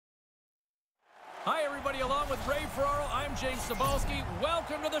Hi, everybody. Along with Ray Ferraro, I'm James Cebulski.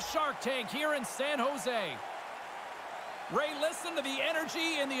 Welcome to the Shark Tank here in San Jose. Ray, listen to the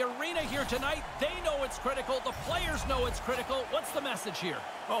energy in the arena here tonight. They know it's critical. The players know it's critical. What's the message here?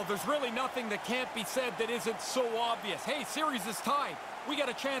 Oh, there's really nothing that can't be said that isn't so obvious. Hey, series is tied. We got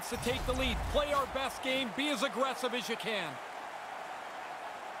a chance to take the lead. Play our best game. Be as aggressive as you can.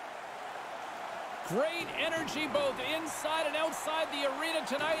 Great energy both inside and outside the arena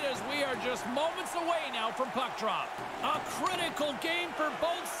tonight as we are just moments away now from puck drop. A critical game for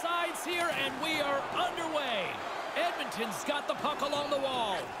both sides here, and we are underway. Edmonton's got the puck along the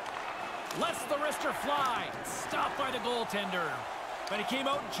wall. Lets the wrister fly. Stopped by the goaltender. But he came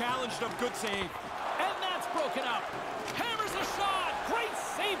out and challenged him. Good save. And that's broken up. Hammers a shot. Great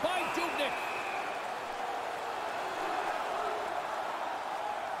save by Dubnyk.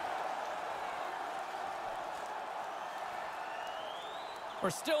 We're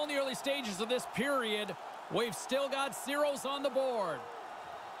still in the early stages of this period. We've still got zeros on the board.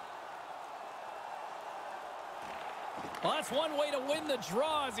 Well, that's one way to win the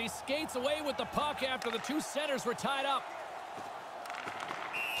draw as he skates away with the puck after the two centers were tied up.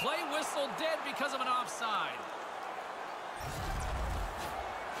 Play whistle dead because of an offside.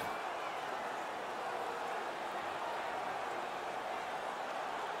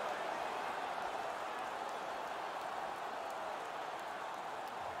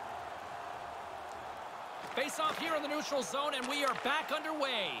 Face off here in the neutral zone, and we are back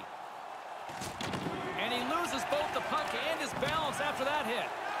underway. And he loses both the puck and his balance after that hit.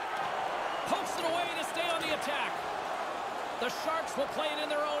 Pokes it away to stay on the attack. The Sharks will play it in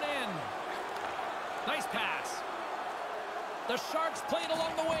their own end. Nice pass. The Sharks play it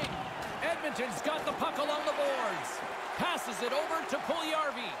along the wing. Edmonton's got the puck along the boards. Passes it over to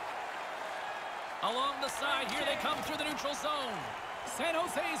Puljujarvi. Along the side, here they come through the neutral zone. San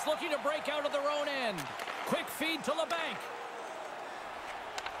Jose's looking to break out of their own end. Quick feed to LeBanc.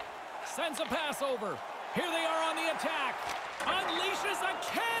 Sends a pass over. Here they are on the attack. Unleashes a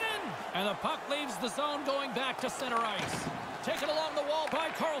cannon. And the puck leaves the zone going back to center ice. Taken along the wall by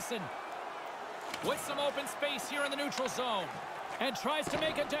Carlson. With some open space here in the neutral zone. And tries to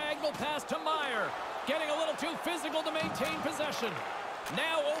make a diagonal pass to Meyer. Getting a little too physical to maintain possession.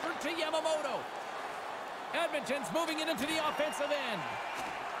 Now over to Yamamoto. Edmonton's moving it into the offensive end.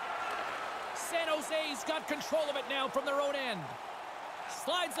 San Jose's got control of it now from their own end.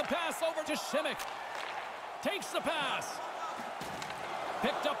 Slides the pass over to Šimik. Takes the pass.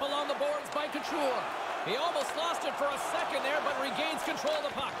 Picked up along the boards by Couture. He almost lost it for a second there, but regains control of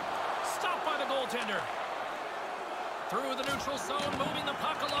the puck. Stopped by the goaltender. Through the neutral zone, moving the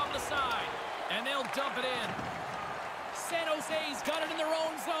puck along the side. And they'll dump it in. San Jose's got it in their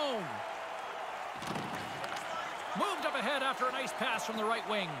own zone. Moved up ahead after a nice pass from the right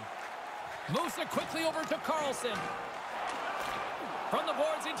wing. Moves it quickly over to Carlson. From the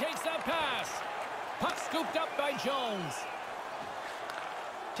boards, he takes that pass. Puck scooped up by Jones.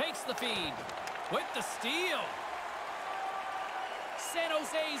 Takes the feed. With the steal. San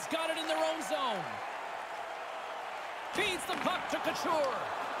Jose's got it in their own zone. Feeds the puck to Couture.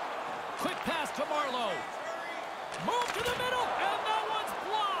 Quick pass to Marleau. Move to the middle, and that one's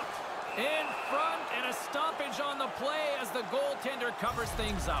blocked. In front, and a stoppage on the play as the goaltender covers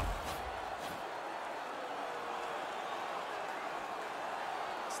things up.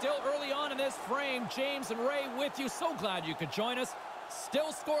 Still early on in this frame, James and Ray with you. So glad you could join us.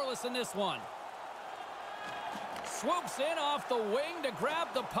 Still scoreless in this one. Swoops in off the wing to grab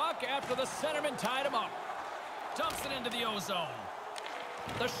the puck after the centerman tied him up. Dumps it into the O-zone.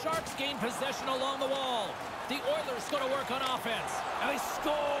 The Sharks gain possession along the wall. The Oilers going to work on offense. And they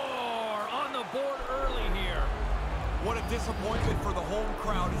score on the board early here. What a disappointment for the home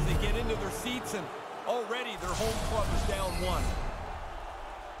crowd as they get into their seats, and already their home club is down one.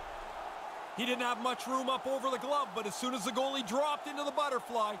 He didn't have much room up over the glove, but as soon as the goalie dropped into the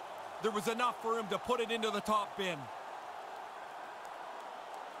butterfly, there was enough for him to put it into the top bin.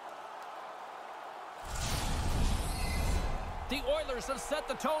 The Oilers have set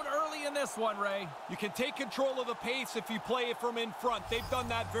the tone early in this one, Ray. You can take control of the pace if you play it from in front. They've done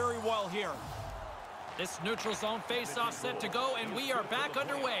that very well here. This neutral zone face-off set to go, and we are back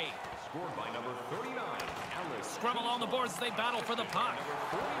underway. Scored by number 39. Scrum along the boards as they battle for the puck.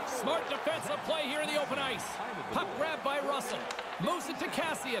 Smart defensive play here in the open ice. Puck grabbed by Russell. Moves it to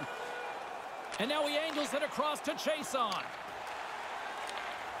Cassian. And now he angles it across to Chason.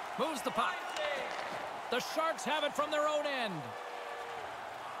 Moves the puck. The Sharks have it from their own end.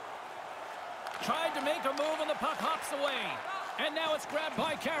 Tried to make a move and the puck hops away. And now it's grabbed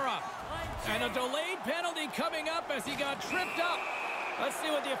by Kara. And a delayed penalty coming up as he got tripped up. Let's see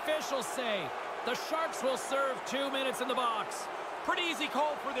what the officials say. The Sharks will serve 2 minutes in the box. Pretty easy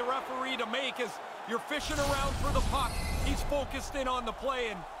call for the referee to make as you're fishing around for the puck. He's focused in on the play,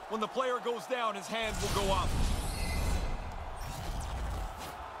 and when the player goes down, his hand will go up.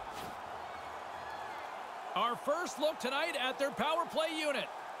 Our first look tonight at their power play unit.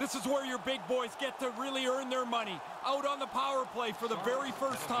 This is where your big boys get to really earn their money. Out on the power play for the very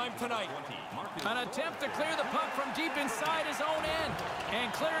first time tonight. An attempt to clear the puck from deep inside his own end.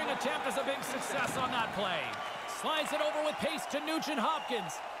 And clearing attempt is a big success on that play. Slides it over with pace to Nugent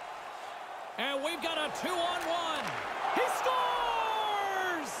Hopkins. And we've got a 2-on-1. He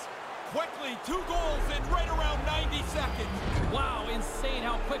scores! Quickly, 2 goals in right around 90 seconds. Wow, insane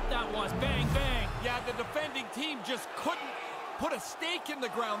how quick that was. Bang, bang. Yeah, the defending team just couldn't put a stake in the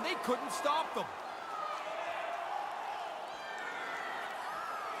ground. They couldn't stop them.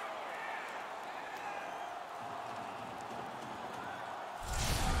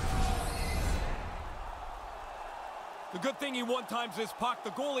 The good thing he one-times this puck.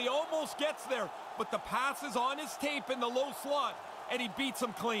 The goalie almost gets there, but the pass is on his tape in the low slot, and he beats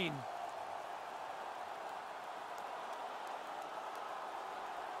him clean.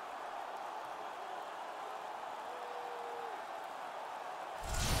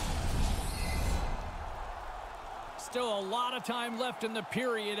 Still a lot of time left in the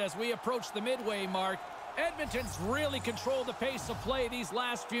period as we approach the midway mark. Edmonton's really controlled the pace of play these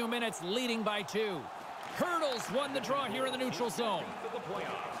last few minutes, leading by 2. Hurdles won the draw here in the neutral zone.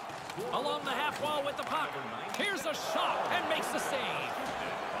 Along the half wall with the puck. Here's a shot and makes the save.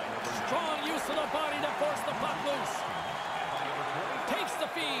 Strong use of the body to force the puck loose. Takes the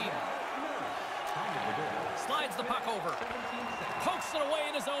feed. Slides the puck over. Pokes it away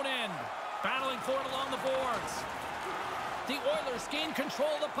in his own end. Battling for it along the boards. The Oilers gain control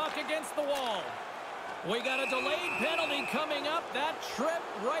of the puck against the wall. We got a delayed penalty coming up. That trip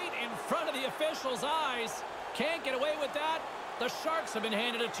right in front of the official's eyes. Can't get away with that. The Sharks have been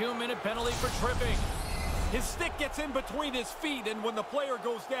handed a 2-minute penalty for tripping. His stick gets in between his feet, and when the player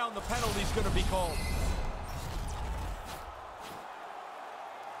goes down, the penalty's going to be called.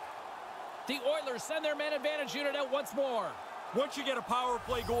 The Oilers send their man advantage unit out once more. Once you get a power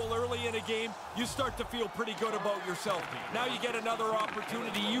play goal early in a game, you start to feel pretty good about yourself. Now you get another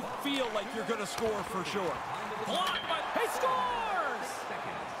opportunity. You feel like you're going to score for sure. Blocked, but he scores!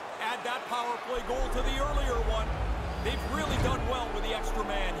 Add that power play goal to the earlier one. They've really done well with the extra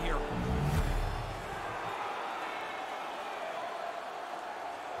man here.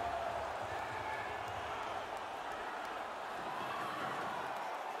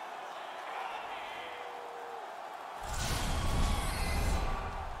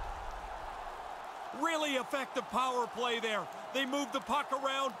 Really effective power play there. They move the puck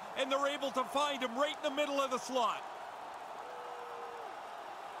around, and they're able to find him right in the middle of the slot.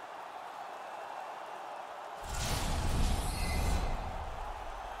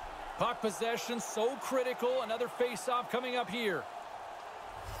 Puck possession so critical. Another face-off coming up here.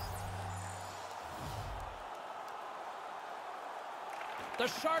 The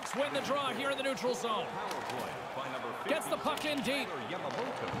Sharks win the draw here in the neutral zone. Gets the puck in deep.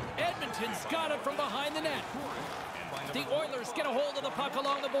 Edmonton's got it from behind the net. The Oilers get a hold of the puck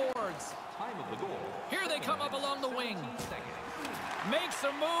along the boards. Here they come up along the wing. Makes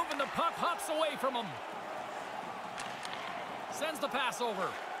a move, and the puck hops away from him. Sends the pass over.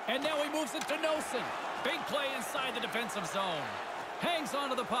 And now he moves it to Nosen. Big play inside the defensive zone. Hangs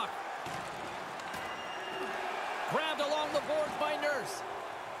onto the puck. Grabbed along the boards by Nurse.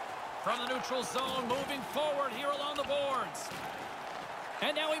 From the neutral zone, moving forward here along the boards.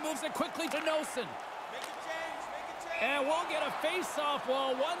 And now he moves it quickly to Nosen. Make a change. And we'll get a face-off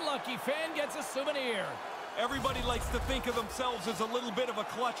while one lucky fan gets a souvenir. Everybody likes to think of themselves as a little bit of a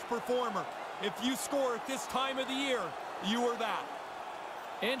clutch performer. If you score at this time of the year, you are that.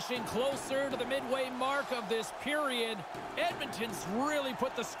 Inching closer to the midway mark of this period. Edmonton's really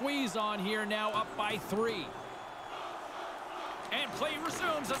put the squeeze on here, now up by 3. And play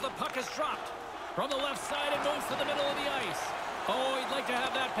resumes as the puck is dropped. From the left side, it moves to the middle of the ice. Oh, he'd like to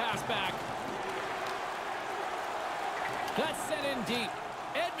have that pass back. That's sent in deep.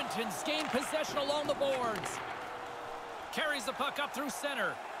 Edmonton's gained possession along the boards. Carries the puck up through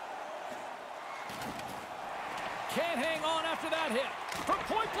center. Can't hang on after that hit. From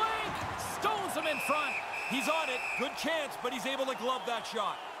point blank, stones him in front. He's on it. Good chance, but he's able to glove that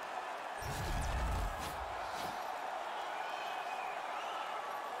shot.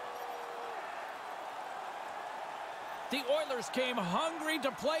 The Oilers came hungry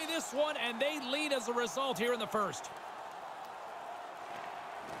to play this one, and they lead as a result here in the first.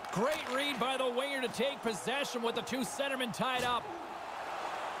 Great read by the winger to take possession with the 2 centermen tied up.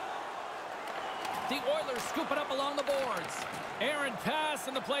 The Oilers scoop it up along the boards. Aaron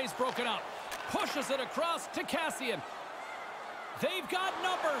pass, and the play's broken up. Pushes it across to Cassian. They've got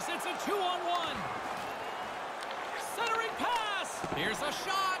numbers. It's a 2-on-1. Centering pass. Here's a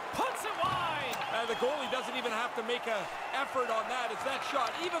shot. Puts it wide. The goalie doesn't even have to make an effort on that, as that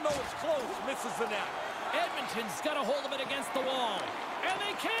shot, even though it's close, misses the net. Edmonton's got a hold of it against the wall. And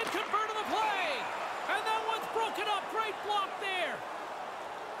they can't convert on the play. And that one's broken up. Great block there.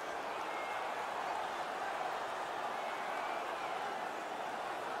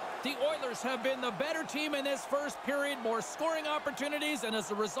 The Oilers have been the better team in this first period. More scoring opportunities, and as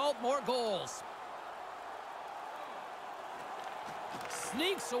a result, more goals.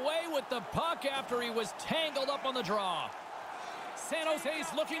 Sneaks away with the puck after he was tangled up on the draw. San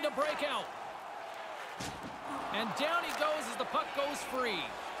Jose's looking to break out. And down he goes as the puck goes free.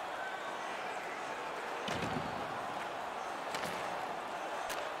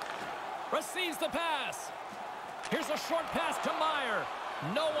 Receives the pass. Here's a short pass to Meyer.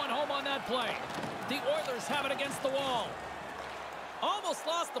 No one home on that play. The Oilers have it against the wall. Almost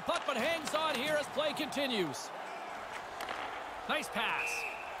lost the puck, but hangs on here as play continues. Nice pass.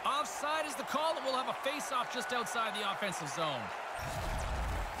 Offside is the call, and we'll have a face-off just outside the offensive zone.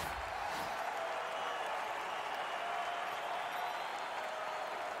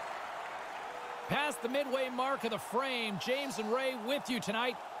 Past the midway mark of the frame, James and Ray with you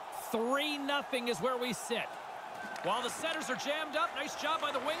tonight. 3-0 is where we sit. While the centers are jammed up, nice job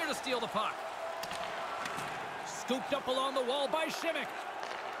by the winger to steal the puck. Scooped up along the wall by Shimmick.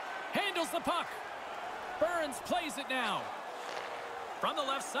 Handles the puck. Burns plays it now. From the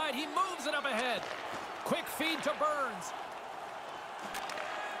left side, he moves it up ahead. Quick feed to Burns.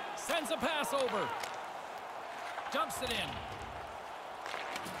 Sends a pass over. Dumps it in.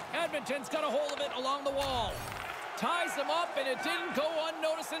 Edmonton's got a hold of it along the wall. Ties him up, and it didn't go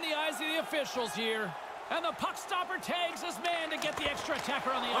unnoticed in the eyes of the officials here. And the puck stopper tags his man to get the extra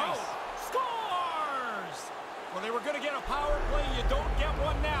attacker on the ice. Scores! Well, they were going to get a power play. You don't get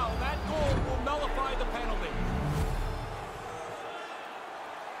one now. That goal will nullify the penalty.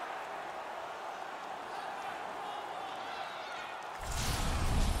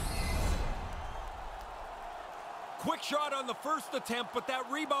 Quick shot on the first attempt, but that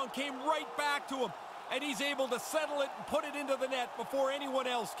rebound came right back to him. And he's able to settle it and put it into the net before anyone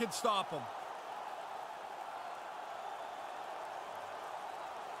else can stop him.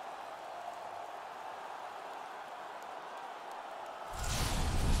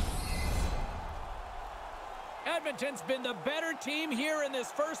 Edmonton's been the better team here in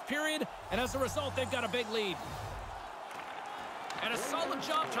this first period, and as a result, they've got a big lead. And a solid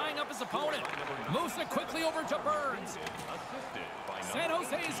job tying up his opponent. Moves it quickly over to Burns. San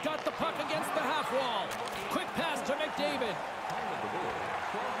Jose's got the puck against the half wall. Quick pass to McDavid.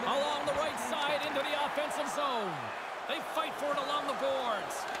 Along the right side into the offensive zone. They fight for it along the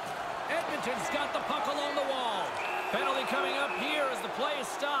boards. Edmonton's got the puck along the wall. Penalty coming up here as the play is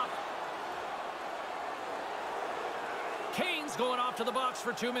stopped. Kane's going off to the box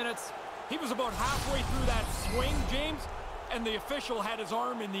for 2 minutes. He was about halfway through that swing, James, and the official had his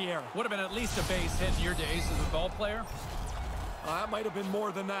arm in the air. Would have been at least a base hit in your days as a ball player. That might have been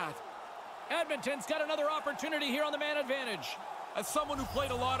more than that. Edmonton's got another opportunity here on the man advantage. As someone who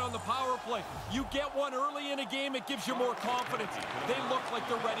played a lot on the power play, you get one early in a game, it gives you more confidence. They look like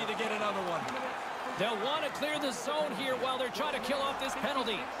they're ready to get another one. They'll want to clear the zone here while they're trying to kill off this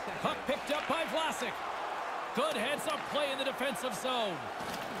penalty. Puck picked up by Vlasic. Good heads-up play in the defensive zone.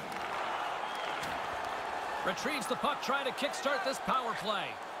 Retrieves the puck, trying to kickstart this power play.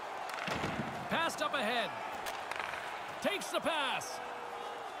 Passed up ahead. Takes the pass.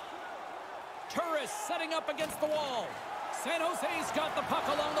 Turris setting up against the wall. San Jose's got the puck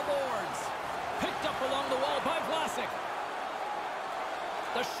along the boards. Picked up along the wall by Vlasic.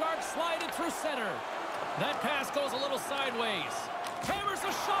 The Sharks slide it through center. That pass goes a little sideways. Hammers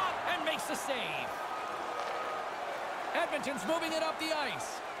a shot and makes the save. Edmonton's moving it up the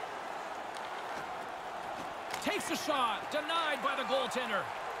ice. Takes a shot. Denied by the goaltender.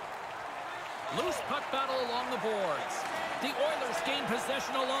 Loose puck battle along the boards. The Oilers gain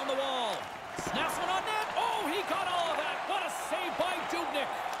possession along the wall. Snaps one on net. Oh, he got all of that. What a save by Dubnyk.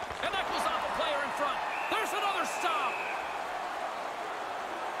 And that goes off a player in front. There's another stop.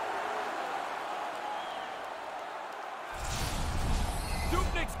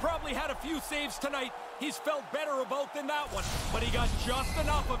 Dubnyk's probably had a few saves tonight. He's felt better about than that one, but he got just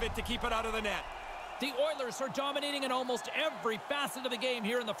enough of it to keep it out of the net. The Oilers are dominating in almost every facet of the game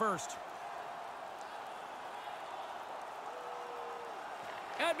here in the first.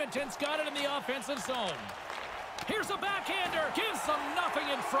 Edmonton's got it in the offensive zone. Here's a backhander. Gives them nothing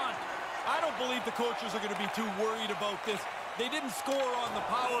in front. I don't believe the coaches are going to be too worried about this. They didn't score on the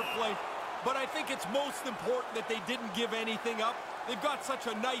power play, but I think it's most important that they didn't give anything up. They've got such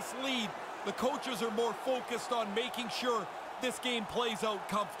a nice lead. The coaches are more focused on making sure this game plays out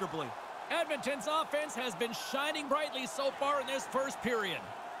comfortably. Edmonton's offense has been shining brightly so far in this first period.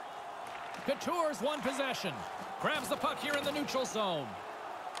 Couture's won possession. Grabs the puck here in the neutral zone.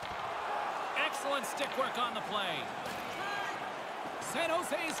 Excellent stick work on the play. San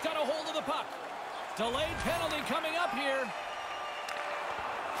Jose's got a hold of the puck. Delayed penalty coming up here.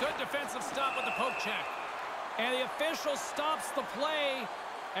 Good defensive stop with the poke check. And the official stops the play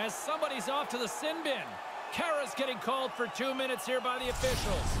as somebody's off to the sin bin. Kara's getting called for 2 minutes here by the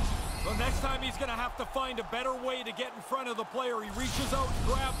officials. So next time he's going to have to find a better way to get in front of the player. He reaches out and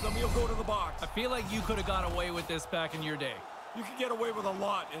grabs him. He'll go to the box. I feel like you could have got away with this back in your day. You can get away with a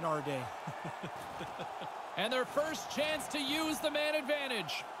lot in our day. And their first chance to use the man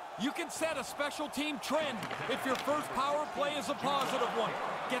advantage. You can set a special team trend if your first power play is a positive one.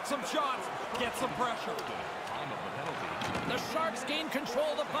 Get some shots, get some pressure. The Sharks gain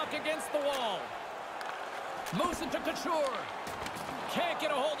control of the puck against the wall. Moves it to Couture. Can't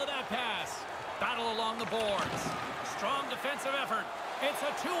get a hold of that pass. Battle along the boards. Strong defensive effort. It's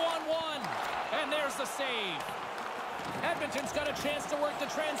a 2-on-1. And there's the save. Edmonton's got a chance to work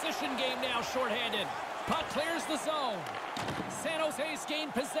the transition game now shorthanded. Puck clears the zone. San Jose's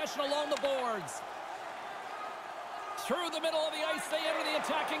gained possession along the boards. Through the middle of the ice, they enter the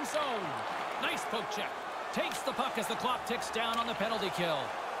attacking zone. Nice poke check. Takes the puck as the clock ticks down on the penalty kill.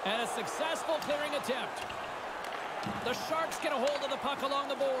 And a successful clearing attempt. The Sharks get a hold of the puck along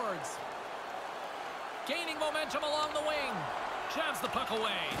the boards. Gaining momentum along the wing. Jabs the puck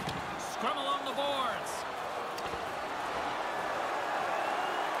away. Scrum along the boards.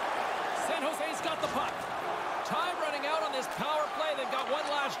 San Jose's got the puck. Time running out on this power play. They've got one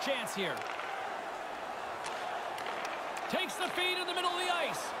last chance here. Takes the feed in the middle of the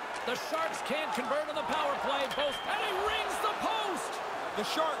ice. The Sharks can't convert on the power play post, and he rings the post. The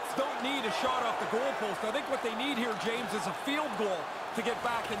Sharks don't need a shot off the goal post. I think what they need here, James, is a field goal to get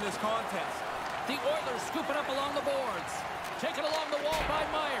back in this contest. The Oilers scoop it up along the boards. Taken along the wall by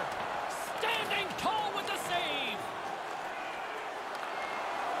Meyer. Standing tall with the save.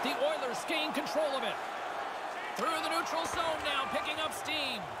 The Oilers gain control of it. Through the neutral zone now, picking up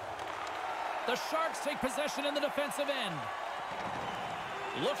steam. The Sharks take possession in the defensive end.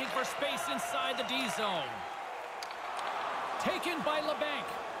 Looking for space inside the D zone. Taken by LeBanc.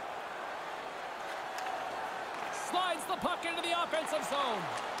 Slides the puck into the offensive zone.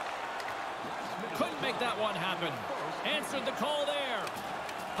 Couldn't make that one happen. Answered the call there.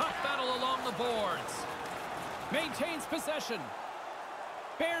 Puck battle along the boards. Maintains possession.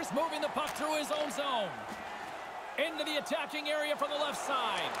 Bears moving the puck through his own zone. Into the attacking area from the left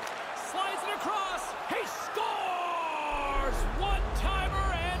side. Slides it across. He scores!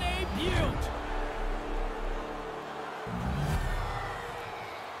 One-timer and a beaut.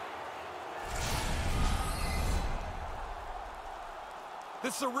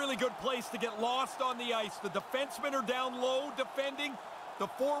 This is a really good place to get lost on the ice. The defensemen are down low defending. The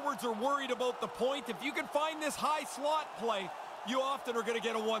forwards are worried about the point. If you can find this high slot play, you often are going to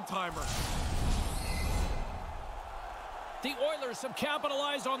get a one-timer. The Oilers have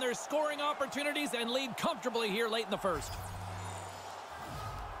capitalized on their scoring opportunities and lead comfortably here late in the first.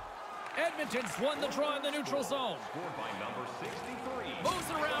 Edmonton's won the draw in the neutral zone. Scored by number 63. Moves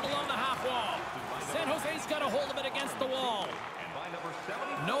it around along the half wall. San Jose's got a hold of it against the wall. And by number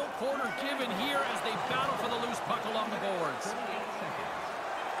 70. No quarter given here as they battle for the loose puck along the boards. 28 seconds.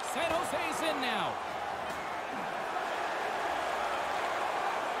 San Jose's in now.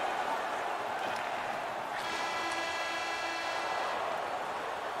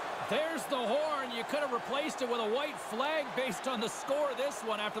 There's the horn. You could have replaced it with a white flag based on the score of this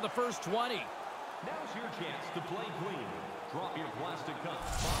one after the first 20. Now's your chance to play clean. Drop your plastic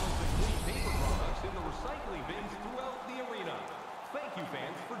cups, bottles, and clean paper products in the recycling bins throughout the arena. Thank you,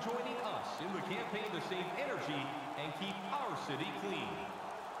 fans, for joining us in the campaign to save energy and keep our city clean.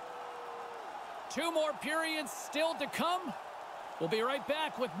 2 more periods still to come. We'll be right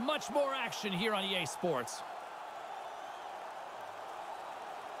back with much more action here on EA Sports.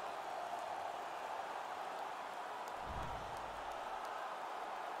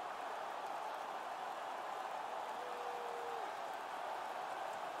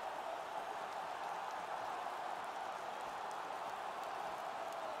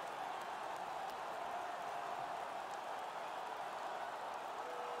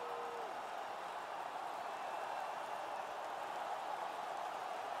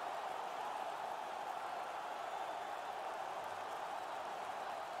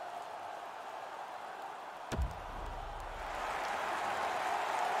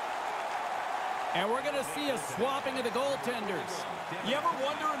 And we're going to see a swapping of the goaltenders. You ever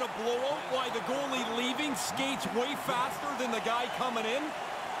wonder in a blowout why the goalie leaving skates way faster than the guy coming in?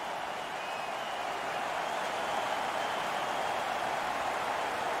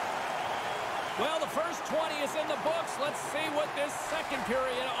 Well, the first 20 is in the books. Let's see what this second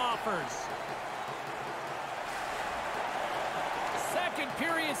period offers. Second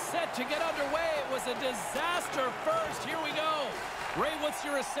period set to get underway. It was a disaster first. Here we go. Ray, what's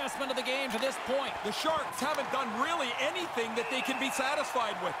your assessment of the game to this point? The Sharks haven't done really anything that they can be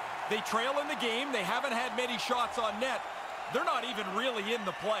satisfied with. They trail in the game. They haven't had many shots on net. They're not even really in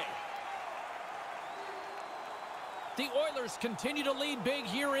the play. The Oilers continue to lead big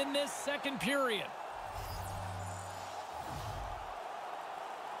here in this second period.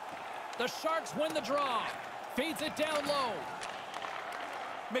 The Sharks win the draw. Feeds it down low.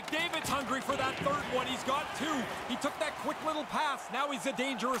 McDavid's hungry for that third one. He's got two. He took that quick little pass. Now he's a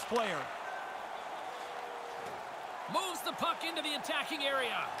dangerous player. Moves the puck into the attacking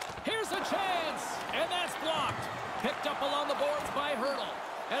area. Here's a chance. And that's blocked. Picked up along the boards by Hurdle.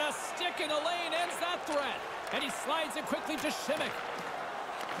 And a stick in the lane ends that threat. And he slides it quickly to Schimmick.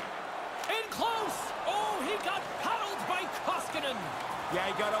 In close. Oh, he got paddled by Koskinen.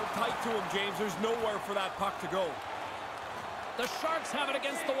 Yeah, he got out tight to him, James. There's nowhere for that puck to go. The Sharks have it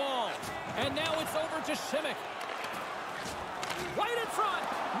against the wall. And now it's over to Schimmick. Right in front.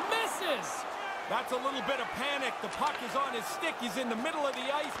 Misses. That's a little bit of panic. The puck is on his stick. He's in the middle of the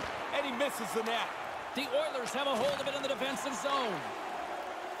ice, and he misses the net. The Oilers have a hold of it in the defensive zone.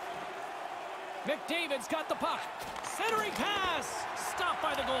 McDavid's got the puck. Centering pass. Stopped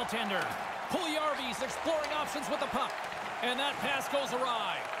by the goaltender. Puljujarvi's exploring options with the puck. And that pass goes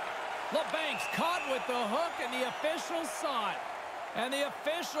awry. LeBank's caught with the hook, and the officials saw it. And the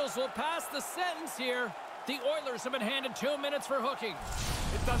officials will pass the sentence here. The Oilers have been handed 2 minutes for hooking.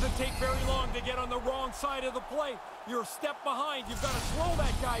 It doesn't take very long to get on the wrong side of the play. You're a step behind. You've got to slow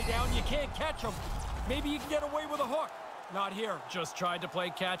that guy down. You can't catch him. Maybe you can get away with a hook. Not here. Just tried to play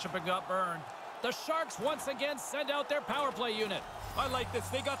catch-up and got burned. The Sharks once again send out their power play unit. I like this.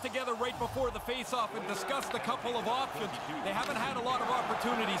 They got together right before the face-off and discussed a couple of options. They haven't had a lot of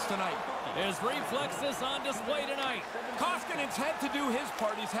opportunities tonight. His reflexes on display tonight. Koskinen's had to do his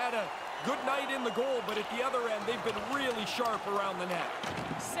part. He's had a good night in the goal, but at the other end, they've been really sharp around the net.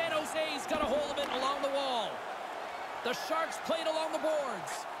 San Jose's got a hold of it along the wall. The Sharks played along the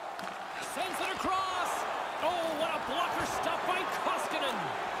boards. Sends it across. Oh, what a blocker stop by Koskinen.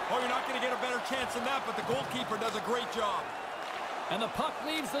 Oh, you're not going to get a better chance than that, but the goalkeeper does a great job. And the puck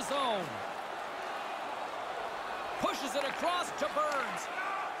leaves the zone. Pushes it across to Burns.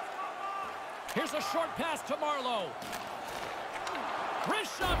 Here's a short pass to Marleau.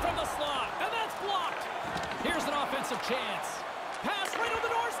 Wrist shot from the slot, and that's blocked. Here's an offensive chance. Pass right on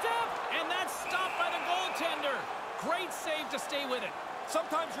the doorstep, and that's stopped by the goaltender. Great save to stay with it.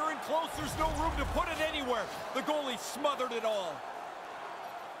 Sometimes you're in close, there's no room to put it anywhere. The goalie smothered it all.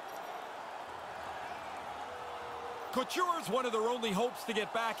 Couture's one of their only hopes to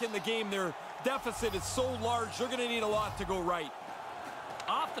get back in the game. Their deficit is so large, they're going to need a lot to go right.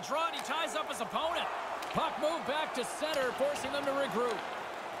 Off the draw, and he ties up his opponent. Puck moved back to center, forcing them to regroup.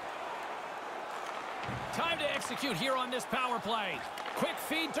 Time to execute here on this power play. Quick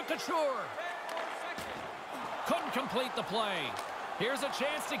feed to Couture. Couldn't complete the play. Here's a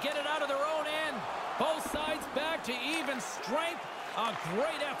chance to get it out of their own end. Both sides back to even strength. A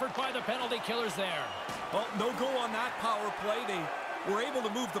great effort by the penalty killers there. Well, no go on that power play. They were able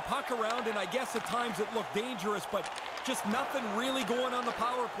to move the puck around, and I guess at times it looked dangerous, but just nothing really going on the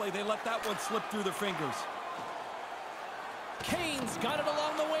power play. They let that one slip through their fingers. Kane's got it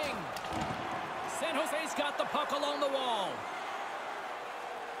along the wing. San Jose's got the puck along the wall.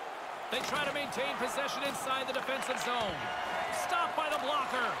 They try to maintain possession inside the defensive zone. Stopped by the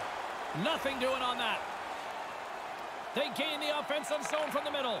blocker. Nothing doing on that. They gain the offensive zone from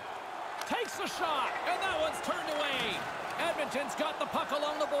the middle. Takes a shot, and that one's turned away. Edmonton's got the puck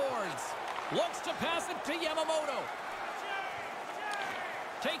along the boards. Looks to pass it to Yamamoto.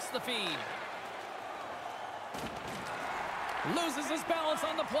 Takes the feed. Loses his balance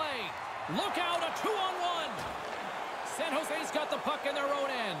on the play. Look out, a 2-on-1. San Jose's got the puck in their own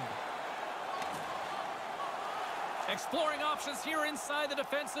end. Exploring options here inside the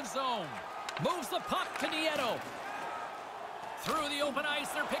defensive zone. Moves the puck to Nieto. Through the open ice,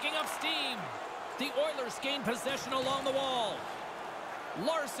 they're picking up steam. The Oilers gain possession along the wall.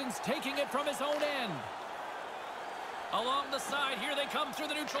 Larson's taking it from his own end. Along the side, here they come through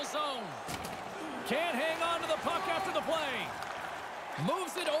the neutral zone. Can't hang on to the puck after the play.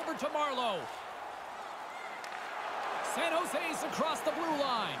 Moves it over to Marleau. San Jose's across the blue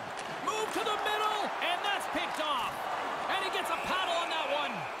line. Move to the middle, and that's picked off. And he gets a paddle on that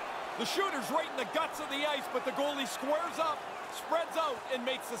one. The shooter's right in the guts of the ice, but the goalie squares up, spreads out, and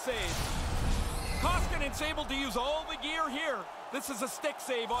makes the save. Koskinen's able to use all the gear here. This is a stick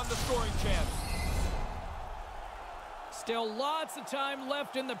save on the scoring chance. Still lots of time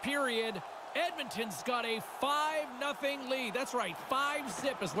left in the period. Edmonton's got a 5-0 lead. That's right,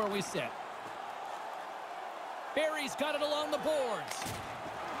 5-zip is where we sit. Barry's got it along the boards.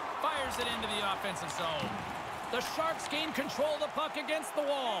 Fires it into the offensive zone. The Sharks gain control of the puck against the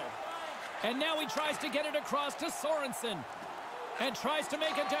wall. And now he tries to get it across to Sorensen. And tries to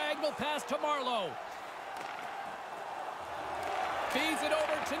make a diagonal pass to Marleau. Feeds it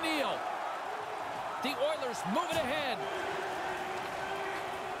over to Neal. The Oilers move it ahead.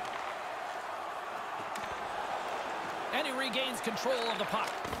 And he regains control of the puck.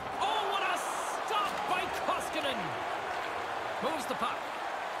 Oh, what a stop by Koskinen. Moves the puck.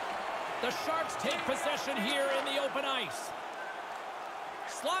 The Sharks take possession here in the open ice.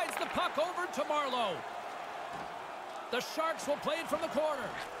 Slides the puck over to Marleau. The Sharks will play it from the corner.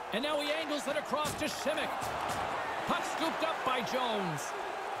 And now he angles it across to Simic. Puck scooped up by Jones.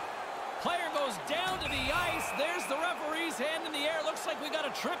 Player goes down to the ice. There's the referee's hand in the air. Looks like we got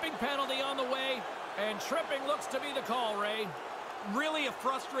a tripping penalty on the way. And tripping looks to be the call, Ray. Really a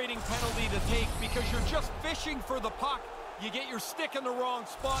frustrating penalty to take because you're just fishing for the puck. You get your stick in the wrong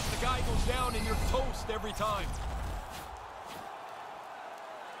spot, the guy goes down, and you're toast every time.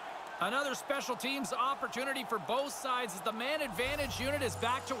 Another special teams opportunity for both sides as the man advantage unit is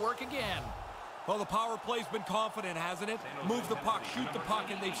back to work again. Well, the power play's been confident, hasn't it? Move the puck, shoot the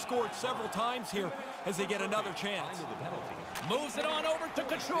puck, and they've scored several times here as they get another chance. Moves it on over to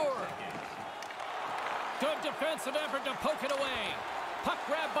Couture. Good defensive effort to poke it away. Puck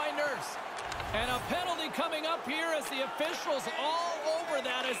grab by Nurse. And a penalty coming up here as the officials all over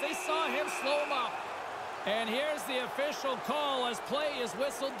that as they saw him slow him up. And here's the official call as play is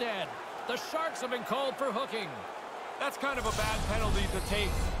whistled dead. The Sharks have been called for hooking. That's kind of a bad penalty to take.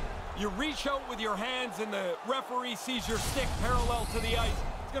 You reach out with your hands and the referee sees your stick parallel to the ice.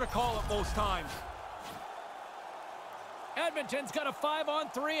 He's going to call it most times. Edmonton's got a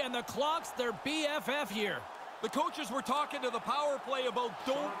 5-on-3 and the clock's their BFF here. The coaches were talking to the power play about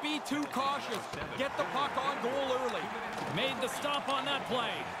don't be too cautious. Get the puck on goal early. Made the stop on that play.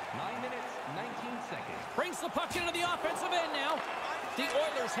 9 minutes, 19 seconds. Brings the puck into the offensive end now. The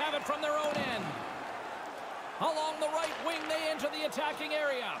Oilers have it from their own end. Along the right wing, they enter the attacking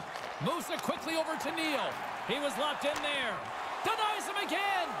area. Moves it quickly over to Neal. He was locked in there. Denies him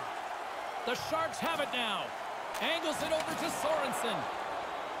again. The Sharks have it now. Angles it over to Sorensen.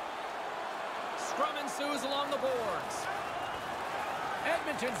 Scrum ensues along the boards.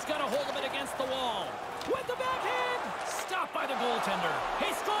 Edmonton's got a hold of it against the wall. With the backhand! Stopped by the goaltender. He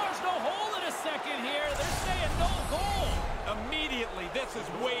scores. No hole in a second here. They're saying no goal. Immediately, this is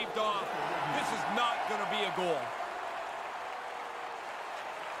waved off. This is not going to be a goal.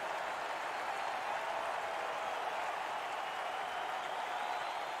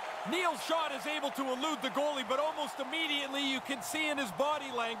 Neal's shot is able to elude the goalie, but almost immediately you can see in his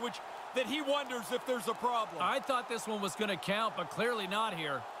body language that he wonders if there's a problem. I thought this one was going to count, but clearly not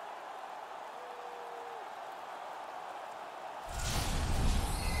here.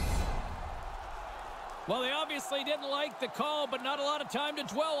 Well, they obviously didn't like the call, but not a lot of time to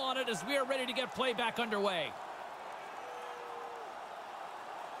dwell on it as we are ready to get play back underway.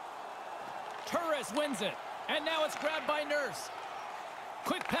 Turris wins it, and now it's grabbed by Nurse.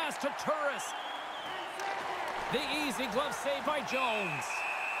 Quick pass to Turris. The easy glove save by Jones.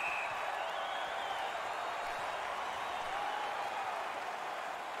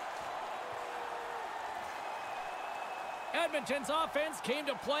 Edmonton's offense came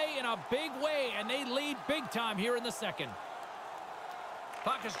to play in a big way, and they lead big time here in the second.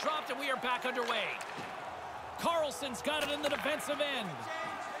 Puck is dropped, and we are back underway. Carlson's got it in the defensive end.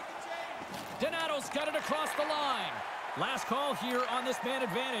 Donato's got it across the line. Last call here on this man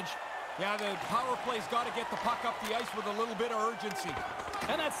advantage. Yeah, the power play's got to get the puck up the ice with a little bit of urgency.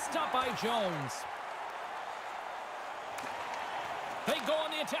 And that's stopped by Jones. They go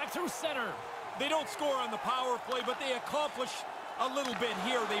on the attack through center. They don't score on the power play, but they accomplish a little bit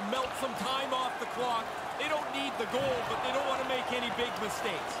here. They melt some time off the clock. They don't need the goal, but they don't want to make any big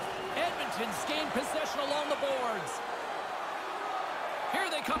mistakes. Edmonton's gained possession along the boards. Here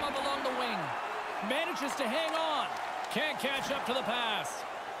they come up along the wing. Manages to hang on. Can't catch up to the pass.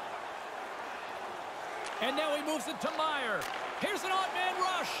 And now he moves it to Meyer. Here's an odd man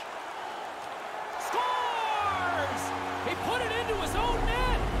rush. Scores! He put it into his own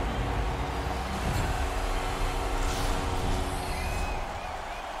net.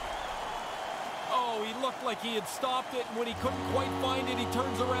 looked like he had stopped it, and when he couldn't quite find it, he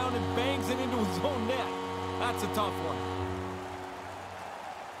turns around and bangs it into his own net. That's a tough one.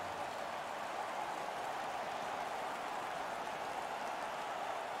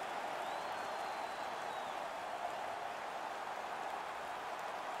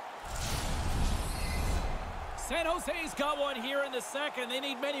 San Jose's got one here in the second. They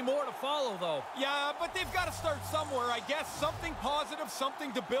need many more to follow, though. Yeah, but they've got to start somewhere, I guess. Something positive,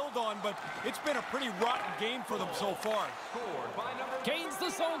 something to build on, but it's been a pretty rotten game for them so far. Gains the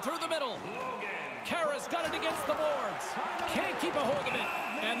zone through the middle. Kara's got it against the boards. Can't keep a hold of it.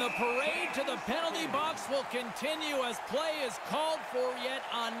 And the parade to the penalty box will continue as play is called for yet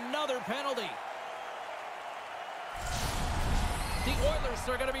another penalty. The Oilers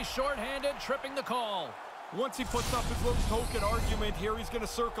are going to be shorthanded, tripping the call. Once he puts up his little token argument here, he's going to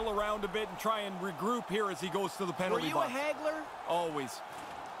circle around a bit and try and regroup here as he goes to the penalty box. Were you a haggler? Always.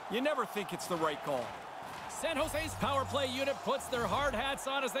 You never think it's the right call. San Jose's power play unit puts their hard hats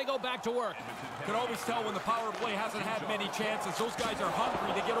on as they go back to work. You can always tell when the power play hasn't had many chances. Those guys are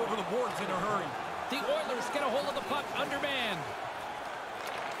hungry to get over the boards in a hurry. The Oilers get a hold of the puck undermanned.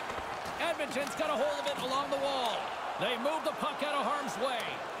 Edmonton's got a hold of it along the wall. They move the puck out of harm's way.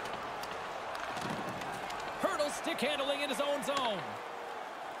 Hurdle stick handling in his own zone.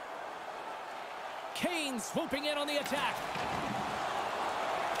 Kane swooping in on the attack.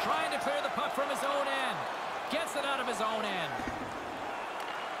 Trying to clear the puck from his own end. Gets it out of his own end.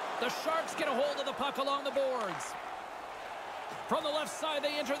 The Sharks get a hold of the puck along the boards. From the left side,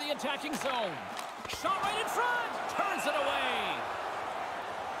 they enter the attacking zone. Shot right in front. Turns it away.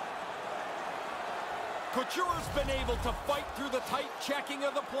 Couture's been able to fight through the tight checking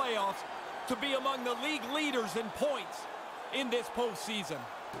of the playoffs to be among the league leaders in points in this postseason.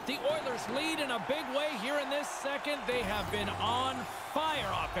 The Oilers lead in a big way here in this second. They have been on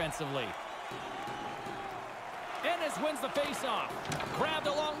fire offensively. Ennis wins the faceoff. Grabbed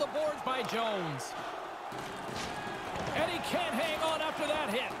along the boards by Jones. And he can't hang on after that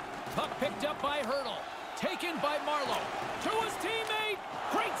hit. Puck picked up by Hurdle. Taken by Marlowe. To his teammate.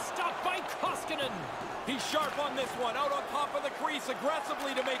 Great stop by Koskinen. He's sharp on this one. Out on top of the crease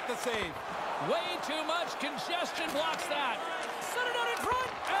aggressively to make the save. Way too much congestion blocks that. Set it out in front.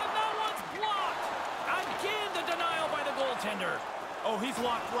 And that one's blocked. Again, the denial by the goaltender. Oh, he's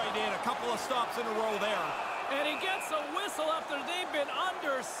locked right in. A couple of stops in a row there. And he gets a whistle after they've been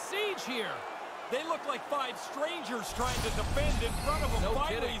under siege here. They look like five strangers trying to defend in front of him. No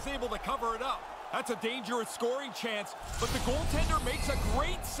Finally, kidding. he's able to cover it up. That's a dangerous scoring chance, but the goaltender makes a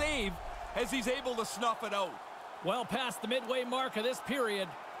great save as he's able to snuff it out. Well past the midway mark of this period,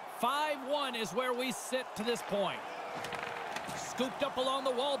 5-1 is where we sit to this point. Scooped up along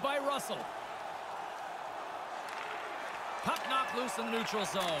the wall by Russell. Puck knocked loose in the neutral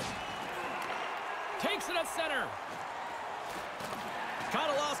zone. Takes it at center. Kind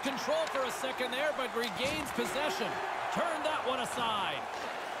of lost control for a second there, but regains possession. Turned that one aside.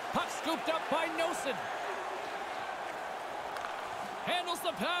 Puck scooped up by Nosen. Handles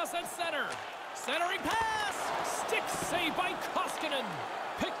the pass at center. Centering pass. Stick save by Koskinen.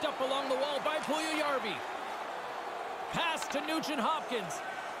 Picked up along the wall by Puljujärvi. Pass to Nugent-Hopkins.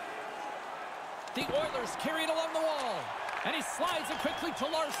 The Oilers carry it along the wall. And he slides it quickly to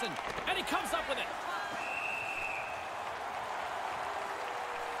Larson. And he comes up with it.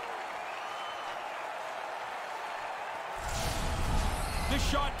 This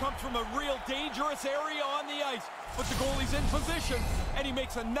shot comes from a real dangerous area on the ice, but the goalie's in position, and he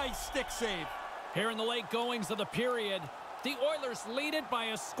makes a nice stick save. Here in the late goings of the period, the Oilers lead it by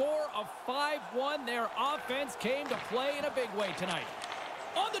a score of 5-1. Their offense came to play in a big way tonight.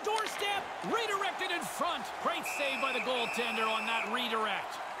 On the doorstep, redirected in front. Great save by the goaltender on that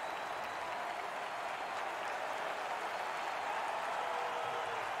redirect.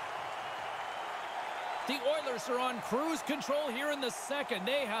 The Oilers are on cruise control here in the second.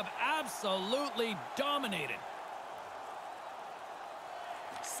 They have absolutely dominated.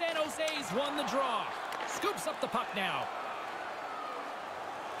 San Jose's won the draw. Scoops up the puck now.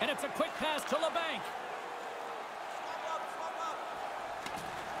 And it's a quick pass to LeBanc.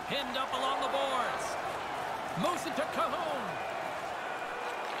 Pinned up along the boards. Moves it to Cahoon.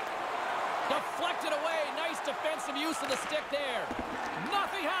 Deflected away. Nice defensive use of the stick there.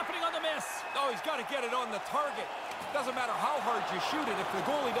 Nothing happening on the miss. Oh, he's got to get it on the target. Doesn't matter how hard you shoot it. If the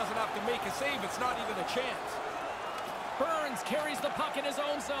goalie doesn't have to make a save, it's not even a chance. Burns carries the puck in his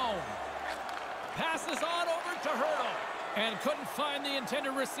own zone. Passes on over to Hurdle. And couldn't find the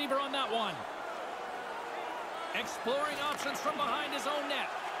intended receiver on that one. Exploring options from behind his own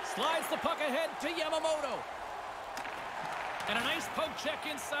net. Slides the puck ahead to Yamamoto. And a nice poke check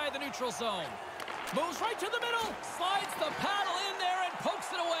inside the neutral zone. Moves right to the middle. Slides the paddle in there and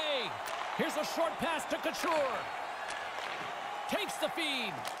pokes it away. Here's a short pass to Couture. Takes the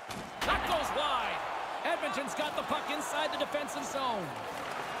feed. That goes wide. Edmonton's got the puck inside the defensive zone.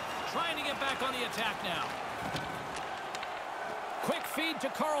 Trying to get back on the attack now. Quick feed to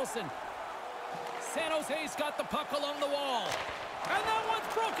Carlson. San Jose's got the puck along the wall. And that one's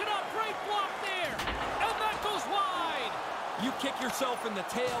broken up. Great block there. And that goes wide. You kick yourself in the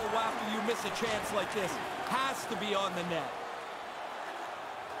tail after you miss a chance like this. Has to be on the net.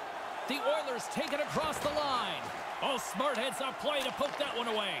 The Oilers take it across the line. Oh, smart heads-up play to poke that one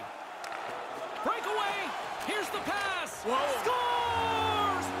away. Breakaway. Here's the pass. Whoa.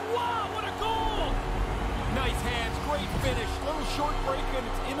 Scores! Wow, what a goal! Nice hands, great finish. Little short break and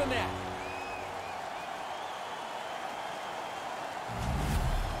it's in the net.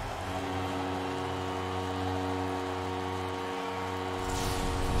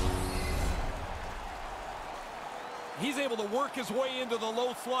 He's able to work his way into the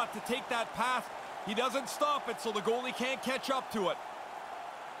low slot to take that pass. He doesn't stop it, so the goalie can't catch up to it.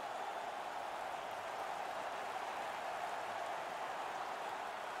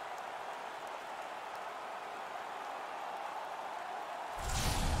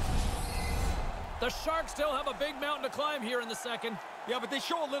 The Sharks still have a big mountain to climb here in the second. Yeah, but they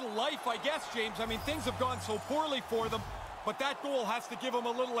show a little life, I guess, James. I mean, things have gone so poorly for them, but that goal has to give them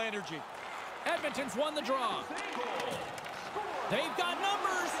a little energy. Edmonton's won the draw. They've got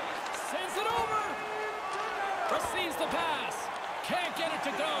numbers. Sends it over. Receives the pass. Can't get it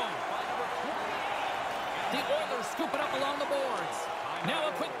to go. The Oilers scoop it up along the boards. Now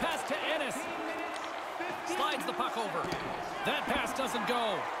a quick pass to Ennis. Slides the puck over. That pass doesn't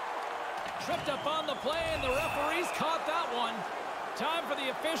go. Tripped up on the play, and the referees caught that one. Time for the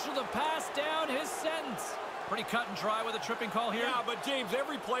official to pass down his sentence. Pretty cut and dry with a tripping call here. Yeah, but James,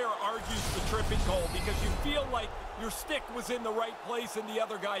 every player argues the tripping call because you feel like your stick was in the right place and the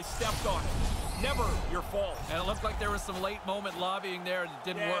other guy stepped on it. Never your fault. And it looked like there was some late moment lobbying there and it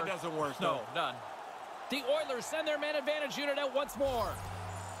didn't work. It doesn't work. No, none. The Oilers send their man advantage unit out once more.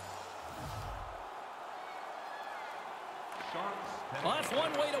 Well, that's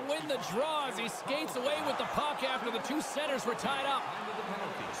one way to win the draw as he skates away with the puck after the two centers were tied up.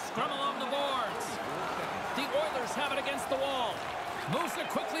 Scrum along the boards. The Oilers have it against the wall. Moves it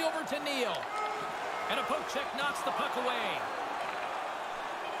quickly over to Neal. And a poke check knocks the puck away.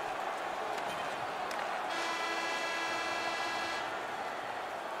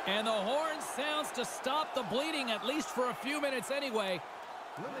 And the horn sounds to stop the bleeding, at least for a few minutes anyway.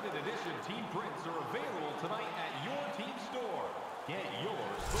 Limited edition team prints are available tonight at your team store. Get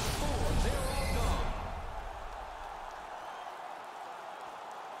yours before they're all gone.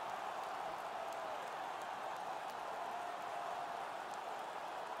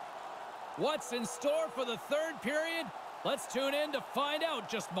 What's in store for the third period? Let's tune in to find out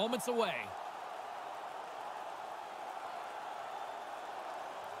just moments away.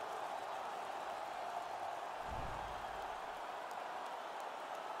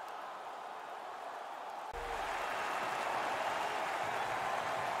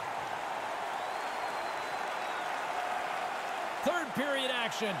 Third period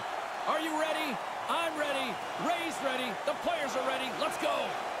action. Are you ready? I'm ready. Ray's ready. The players are ready. Let's go.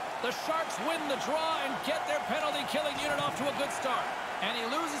 The Sharks win the draw and get their penalty-killing unit off to a good start. And he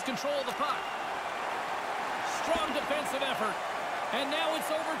loses control of the puck. Strong defensive effort. And now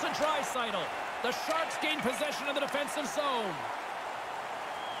it's over to Draisaitl. The Sharks gain possession of the defensive zone.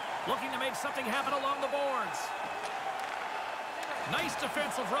 Looking to make something happen along the boards. Nice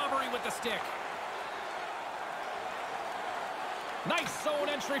defensive robbery with the stick. Nice zone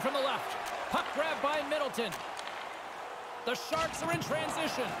entry from the left. Puck grab by Middleton. The Sharks are in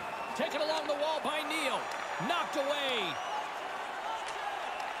transition. Taken along the wall by Neal. Knocked away.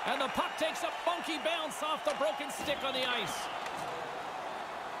 And the puck takes a funky bounce off the broken stick on the ice.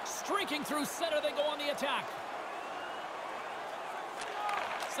 Streaking through center, they go on the attack.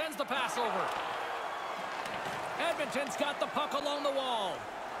 Sends the pass over. Edmonton's got the puck along the wall.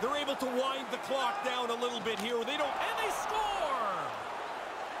 They're able to wind the clock down a little bit here. They don't... And they score!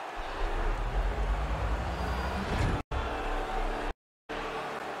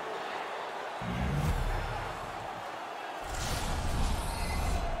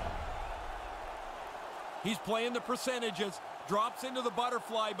 He's playing the percentages, drops into the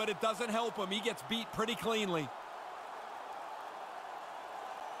butterfly, but it doesn't help him. He gets beat pretty cleanly.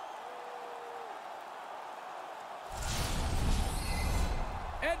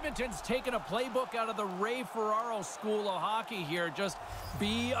 Edmonton's taken a playbook out of the Ray Ferraro school of hockey here. Just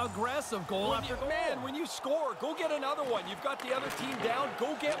be aggressive, goal after goal. Man, when you score, go get another one. You've got the other team down,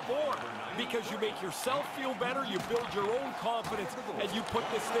 go get more. Because you make yourself feel better, you build your own confidence, and you put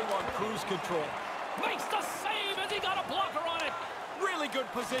this thing on cruise control. Makes the save as he got a blocker on it. Really good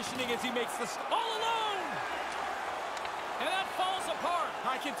positioning as he makes this all alone. And that falls apart.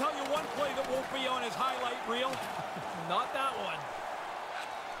 I can tell you one play that won't be on his highlight reel. Not that one.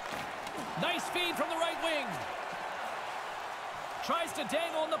 Nice feed from the right wing. Tries to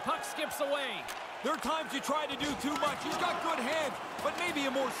dangle and the puck skips away. There are times you try to do too much. He's got good hands, but maybe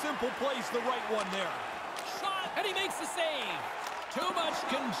a more simple play's the right one there. Shot, and he makes the save. Too much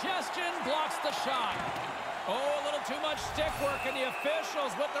congestion blocks the shot. Oh, a little too much stick work, and the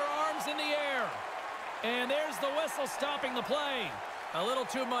officials with their arms in the air. And there's the whistle stopping the play. A little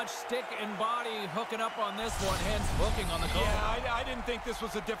too much stick and body hooking up on this one, hence hooking on the goal. Yeah, I didn't think this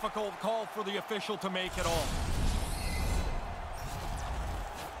was a difficult call for the official to make at all.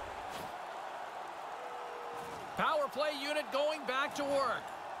 Power play unit going back to work.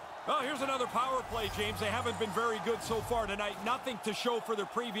 Oh, here's another power play, James. They haven't been very good so far tonight. Nothing to show for their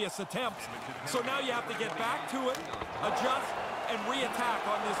previous attempts. So now you have to get back to it, adjust, and re-attack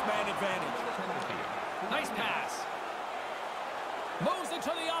on this man advantage. Nice pass. Moves into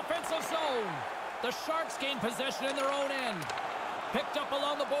the offensive zone. The Sharks gain possession in their own end. Picked up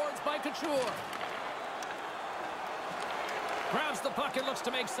along the boards by Couture. Grabs the puck and looks to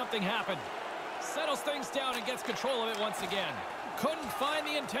make something happen. Settles things down and gets control of it once again. Couldn't find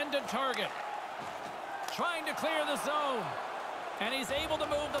the intended target. Trying to clear the zone. And he's able to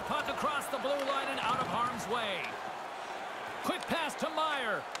move the puck across the blue line and out of harm's way. Quick pass to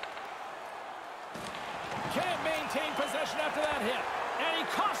Meyer. Can't maintain possession after that hit. And he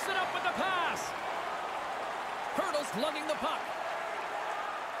coughs it up with the pass. Hurdles lugging the puck.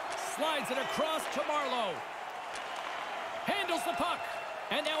 Slides it across to Marlowe. Handles the puck.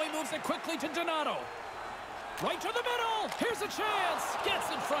 And now he moves it quickly to Donato. Right to the middle. Here's a chance.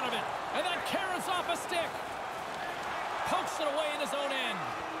 Gets in front of it. And then carrots off a stick. Pokes it away in his own end.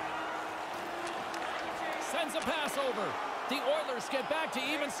 Sends a pass over. The Oilers get back to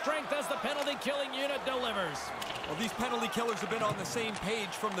even strength as the penalty-killing unit delivers. Well, these penalty killers have been on the same page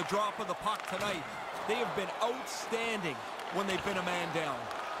from the drop of the puck tonight. They have been outstanding when they've been a man down.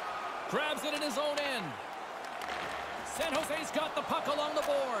 Grabs it in his own end. San Jose's got the puck along the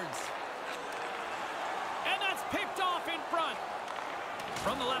boards. And that's picked off in front.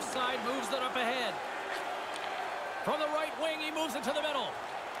 From the left side, moves it up ahead. From the right wing, he moves it to the middle.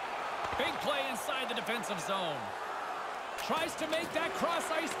 Big play inside the defensive zone. Tries to make that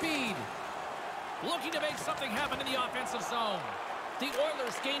cross-ice feed. Looking to make something happen in the offensive zone. The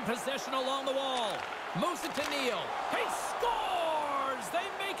Oilers gain possession along the wall. Moves it to Neal. He scores! They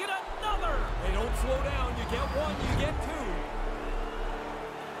make it another! They don't slow down. You get one, you get two.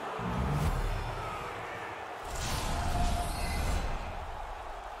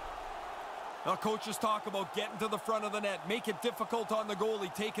 Now, coaches talk about getting to the front of the net, make it difficult on the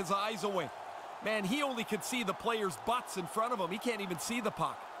goalie, take his eyes away. Man, he only could see the players' butts in front of him. He can't even see the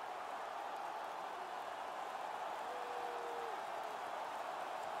puck.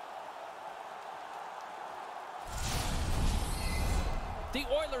 The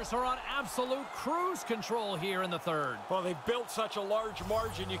Oilers are on absolute cruise control here in the third. Well, they've built such a large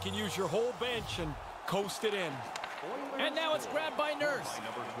margin, you can use your whole bench and coast it in. And now it's grabbed by Nurse.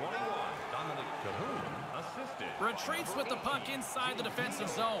 Retreats with the puck inside the defensive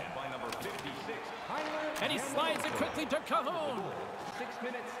zone. And he slides it quickly to Cahoon.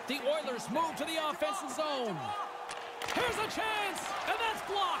 The Oilers move to the offensive zone. Here's a chance, and that's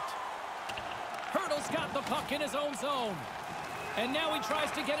blocked. Hurdle's got the puck in his own zone. And now he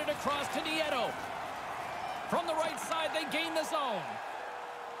tries to get it across to Nieto. From the right side, they gain the zone.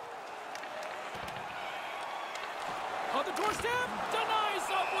 On the doorstep, denies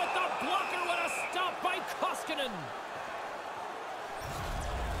him with the blocker. What a stop by Koskinen.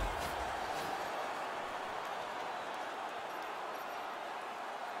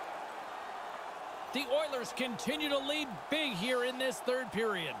 The Oilers continue to lead big here in this third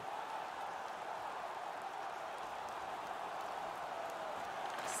period.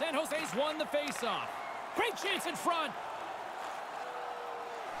 San Jose's won the faceoff. Great chance in front.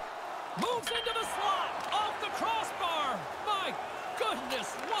 Moves into the slot. Off the crossbar. My goodness,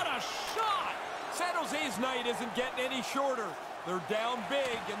 what a shot. San Jose's night isn't getting any shorter. They're down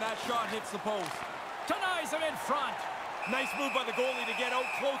big, and that shot hits the post. Denies him in front. Nice move by the goalie to get out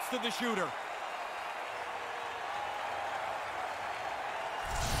close to the shooter.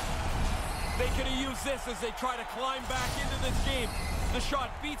 They could have used this as they try to climb back into this game. The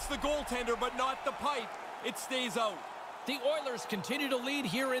shot beats the goaltender, but not the pipe. It stays out. The Oilers continue to lead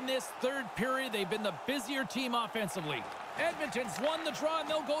here in this third period. They've been the busier team offensively. Edmonton's won the draw, and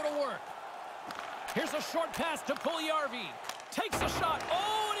they'll go to work. Here's a short pass to Puljujarvi. Takes a shot.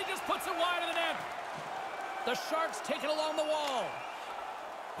 Oh, and he just puts it wide of the net. The Sharks take it along the wall.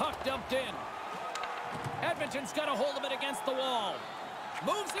 Puck dumped in. Edmonton's got a hold of it against the wall.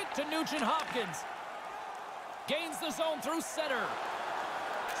 Moves it to Nugent-Hopkins. Gains the zone through center.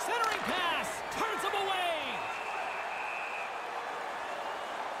 Centering pass. Turns him away.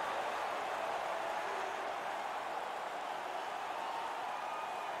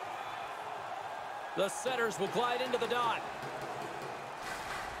 The setters will glide into the dot.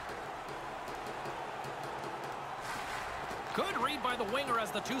 Good read by the winger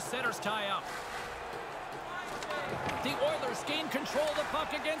as the two setters tie up. The Oilers gain control of the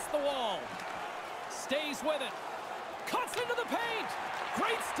puck against the wall. Stays with it. Cuts into the paint.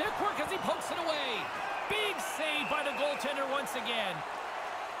 Great stick work as he pokes it away. Big save by the goaltender once again.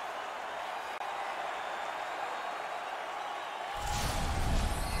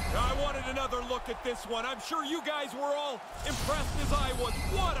 I wanted another look at this one. I'm sure you guys were all impressed as I was.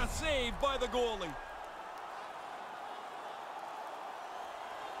 What a save by the goalie.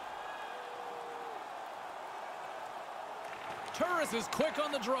 Turris is quick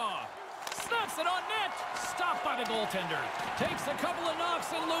on the draw. Snaps it on net. Stopped by the goaltender. Takes a couple of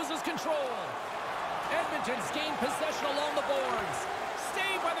knocks and loses control. Edmonton's gained possession along the boards.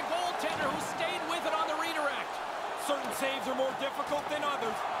 Saved by the goaltender who stayed with it on the redirect. Certain saves are more difficult than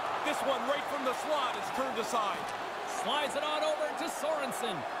others. This one right from the slot is turned aside. Slides it on over to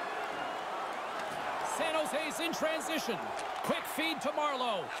Sorensen. San Jose's in transition. Quick feed to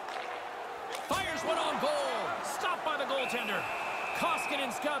Marlowe. Fires one on goal. Stopped by the goaltender.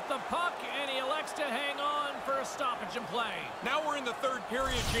 Koskinen's got the puck, and he elects to hang on for a stoppage in play. Now we're in the third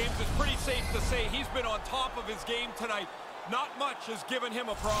period, James. It's pretty safe to say he's been on top of his game tonight. Not much has given him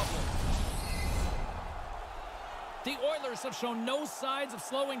a problem. The Oilers have shown no signs of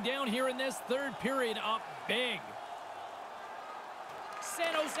slowing down here in this third period, up big.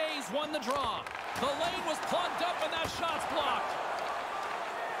 San Jose's won the draw. The lane was plugged up and that shot's blocked.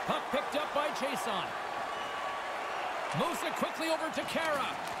 Puck picked up by Jason. Moves it quickly over to Kara.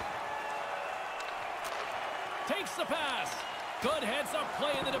 Takes the pass. Good heads-up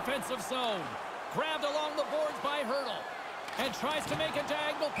play in the defensive zone. Grabbed along the boards by Hurdle. And tries to make a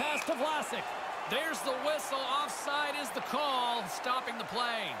diagonal pass to Vlasic. There's the whistle. Offside is the call, stopping the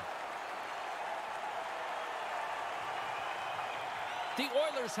play. The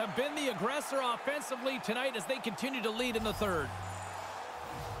Oilers have been the aggressor offensively tonight as they continue to lead in the third.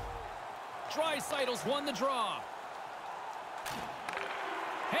 Draisaitl's won the draw.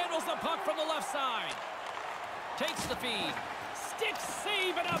 Handles the puck from the left side. Takes the feed. Stick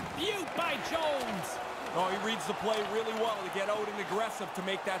save and a beaut by Jones. Oh, he reads the play really well to get out and aggressive to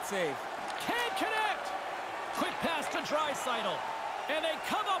make that save. Can't connect. Quick pass to Draisaitl. And they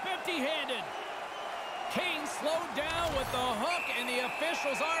come up empty-handed. Kane slowed down with the hook, and the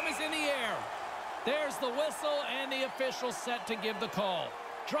official's arm is in the air. There's the whistle, and the official set to give the call.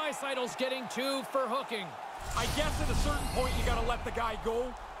 Draisaitl's getting 2 for hooking. I guess at a certain point you got to let the guy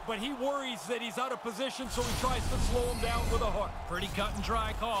go, but he worries that he's out of position, so he tries to slow him down with a hook. Pretty cut and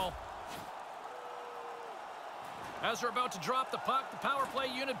dry call. As they're about to drop the puck, the power play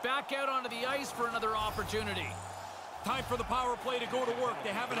unit back out onto the ice for another opportunity. Time for the power play to go to work. They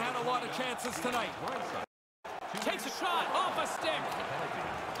haven't had a lot of chances tonight. Takes a shot off a stick.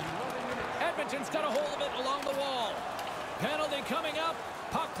 Edmonton's got a hold of it along the wall. Penalty coming up.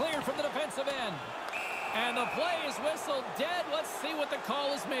 Puck cleared from the defensive end. And the play is whistled dead. Let's see what the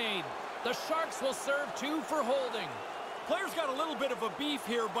call is made. The Sharks will serve 2 for holding. Player's got a little bit of a beef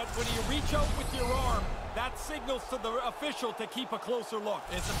here, but when you reach out with your arm, that signals to the official to keep a closer look.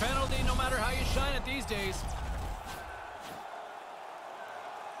 It's a penalty no matter how you shine it these days.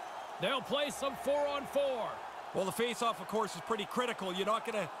 They'll play some 4-on-4. Well, the face-off, of course, is pretty critical. You're not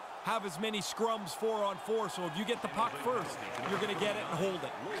going to have as many scrums 4-on-4, so if you get the puck first, you're going to get it and hold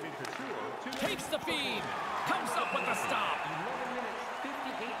it. Takes the feed. Comes up with the stop. 11 minutes,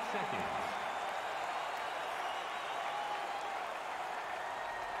 58 seconds.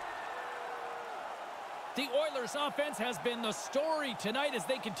 The Oilers' offense has been the story tonight as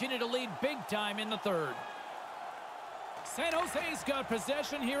they continue to lead big time in the third. San Jose's got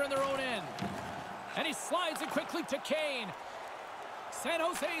possession here in their own end. And he slides it quickly to Kane. San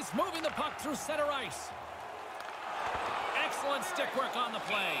Jose's moving the puck through center ice. Excellent stick work on the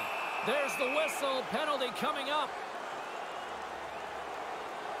play. There's the whistle. Penalty coming up.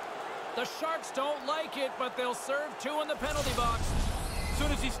 The Sharks don't like it, but they'll serve 2 in the penalty box.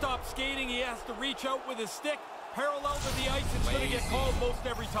 soon as he stops skating, he has to reach out with his stick. Parallel to the ice, it's going to get called most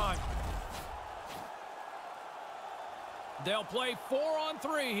every time. They'll play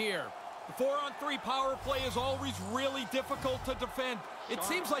 4-on-3 here. The 4-on-3 power play is always really difficult to defend. It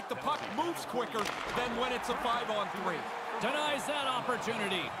seems like the puck moves quicker than when it's a 5-on-3. Denies that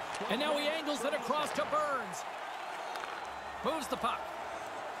opportunity. And now he angles it across to Burns. Moves the puck.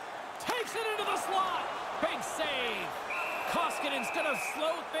 Takes it into the slot. Big save. Koskinen's going to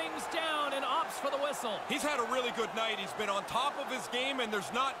slow things down and opts for the whistle. He's had a really good night. He's been on top of his game, and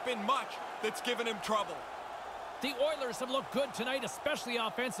there's not been much that's given him trouble. The Oilers have looked good tonight, especially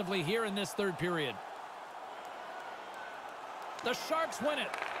offensively here in this third period. The Sharks win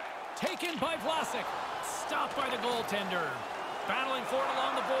it. Taken by Vlasic. Stopped by the goaltender. Battling for it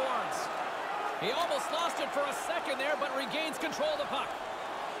along the boards. He almost lost it for a second there, but regains control of the puck.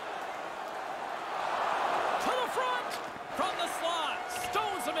 To the front. From the slot.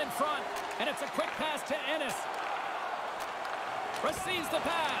 Stones him in front. And it's a quick pass to Ennis. Receives the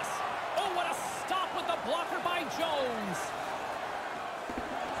pass. Oh, what a stop with the blocker by Jones.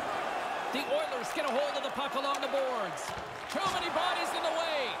 The Oilers get a hold of the puck along the boards. Too many bodies in the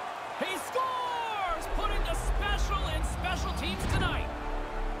way. He scores! Put into special and special teams tonight.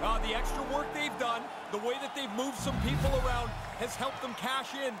 The extra work they've done, the way that they've moved some people around, has helped them cash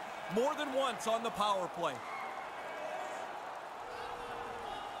in more than once on the power play.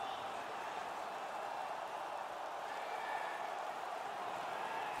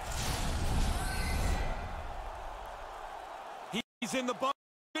 He's in the bunker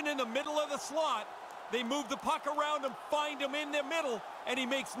in the middle of the slot. They move the puck around and find him in the middle, and he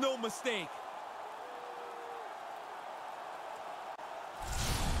makes no mistake.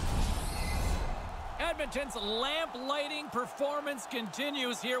 Edmonton's lamp-lighting performance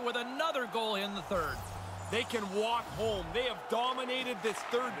continues here with another goal in the third. They can walk home. They have dominated this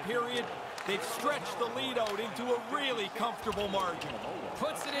third period. They've stretched the lead out into a really comfortable margin.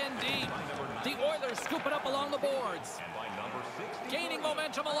 Puts it in deep. The Oilers scoop it up along the boards. Gaining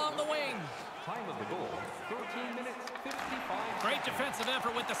momentum along the wing. Time of the goal, 13 minutes, 55. Great defensive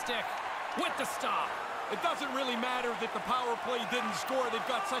effort with the stick. With the stop. It doesn't really matter that the power play didn't score.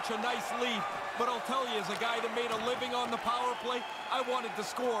 They've got such a nice lead. But I'll tell you, as a guy that made a living on the power play, I wanted to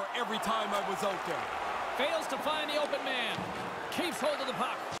score every time I was out there. Fails to find the open man. Keeps hold of the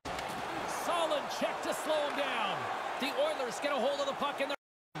puck. Solid check to slow him down. The Oilers get a hold of the puck in their...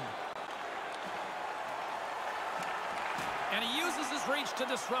 And he uses his reach to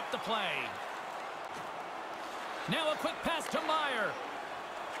disrupt the play. Now a quick pass to Meyer.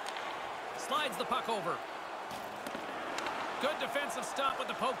 Slides the puck over. Good defensive stop with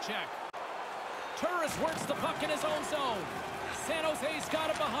the poke check. Turris works the puck in his own zone. San Jose's got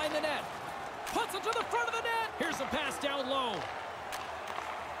it behind the net. Puts it to the front of the net. Here's a pass down low.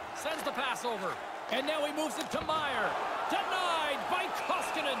 Sends the pass over. And now he moves it to Meyer. Denied by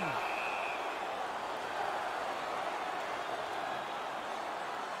Koskinen.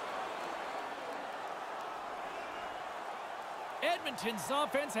 Edmonton's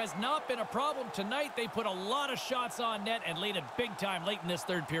offense has not been a problem tonight. They put a lot of shots on net and lead it big time late in this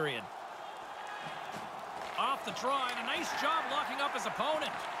third period. Off the draw, and a nice job locking up his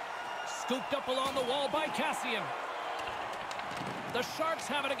opponent. Scooped up along the wall by Kassian. The Sharks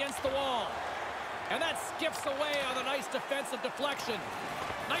have it against the wall. And that skips away on a nice defensive deflection.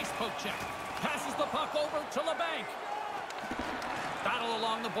 Nice poke check. Passes the puck over to LeBanc. Battle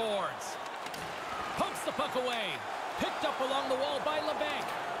along the boards. Pokes the puck away. Picked up along the wall by LeBanc.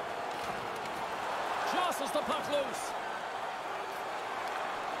 Jostles the puck loose.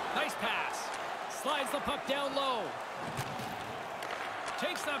 Nice pass. Slides the puck down low.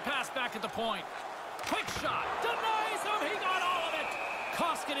 Takes that pass back at the point. Quick shot. Denies him. He got all of it.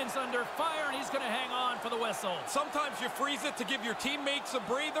 Koskinen's under fire, and he's going to hang on for the whistle. Sometimes you freeze it to give your teammates a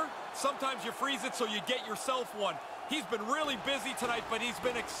breather. Sometimes you freeze it so you get yourself one. He's been really busy tonight, but he's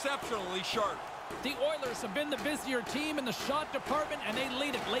been exceptionally sharp. The Oilers have been the busier team in the shot department, and they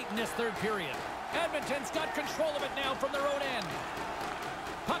lead it late in this third period. Edmonton's got control of it now from their own end.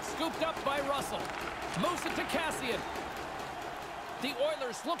 Puck scooped up by Russell. Moves it to Kassian. The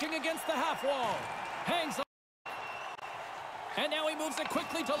Oilers looking against the half wall. Hangs on. And now he moves it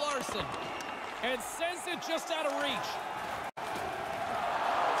quickly to Larson. And sends it just out of reach.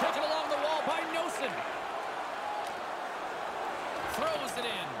 Taken along the wall by Nosen. Throws it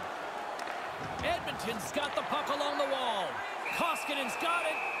in. Edmonton's got the puck along the wall. Koskinen's got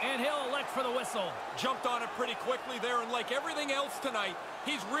it, and he'll elect for the whistle. Jumped on it pretty quickly there, and like everything else tonight,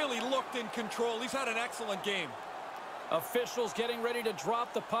 he's really looked in control. He's had an excellent game. Officials getting ready to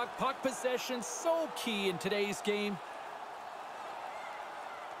drop the puck. Puck possession so key in today's game.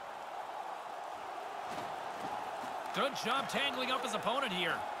 Good job tangling up his opponent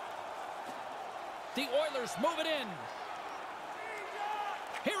here. The Oilers move it in.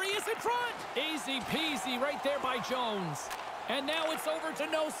 Here he is in front. Easy peasy right there by Jones. And now it's over to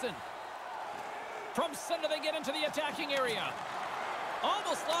Nosen. From center they get into the attacking area.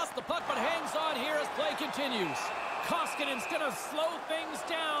 Almost lost the puck, but hangs on here as play continues. Koskinen's going to slow things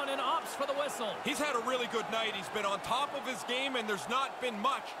down and opts for the whistle. He's had a really good night. He's been on top of his game, and there's not been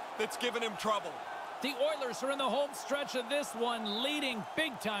much that's given him trouble. The Oilers are in the home stretch of this one, leading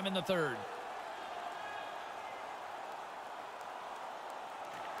big time in the third.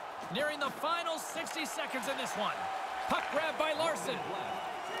 Nearing the final 60 seconds in this one. Puck grab by Larson.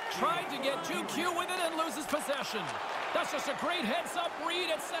 Tried to get too cute with it and loses possession. That's just a great heads-up read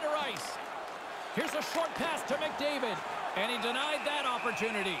at center ice. Here's a short pass to McDavid, and he denied that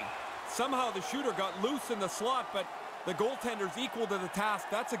opportunity. Somehow the shooter got loose in the slot, but the goaltender's equal to the task.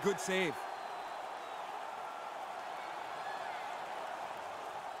 That's a good save.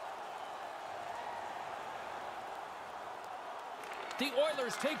 The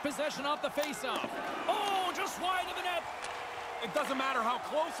Oilers take possession off the faceoff. Oh, just wide of the net. It doesn't matter how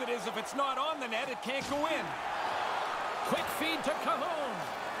close it is. If it's not on the net, it can't go in. Quick feed to Cahoon.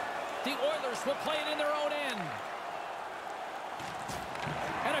 The Oilers will play it in their own end.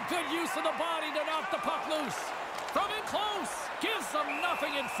 And a good use of the body to knock the puck loose. From in close. Gives them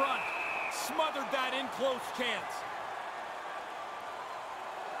nothing in front. Smothered that in close chance.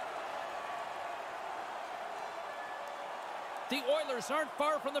 The Oilers aren't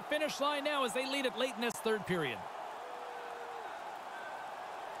far from the finish line now as they lead it late in this third period.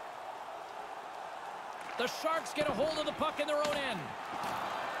 The Sharks get a hold of the puck in their own end.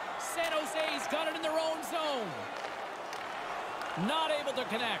 San Jose's got it in their own zone. Not able to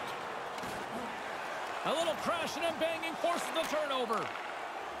connect. A little crashing and banging forces the turnover.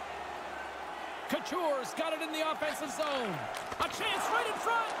 Couture's got it in the offensive zone. A chance right in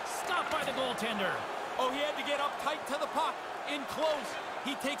front. Stopped by the goaltender. Oh, he had to get up tight to the puck. In close.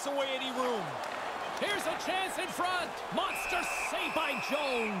 He takes away any room. Here's a chance in front. Monster save by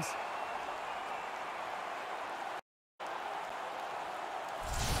Jones.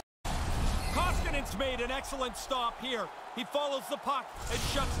 Koskinen's made an excellent stop here. He follows the puck and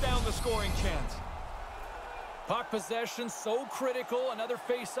shuts down the scoring chance. Puck possession so critical. Another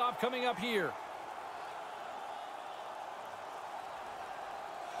face-off coming up here.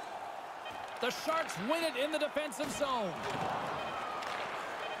 The Sharks win it in the defensive zone.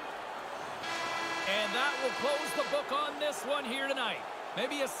 And that will close the book on this one here tonight.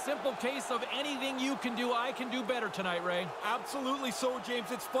 Maybe a simple case of anything you can do, I can do better tonight, Ray. Absolutely so, James.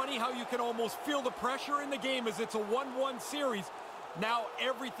 It's funny how you can almost feel the pressure in the game as it's a 1-1 series. Now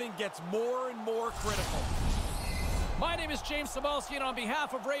everything gets more and more critical. My name is James Cybulski, and on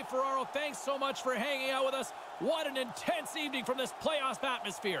behalf of Ray Ferraro, thanks so much for hanging out with us. What an intense evening from this playoff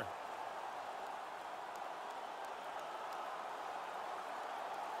atmosphere.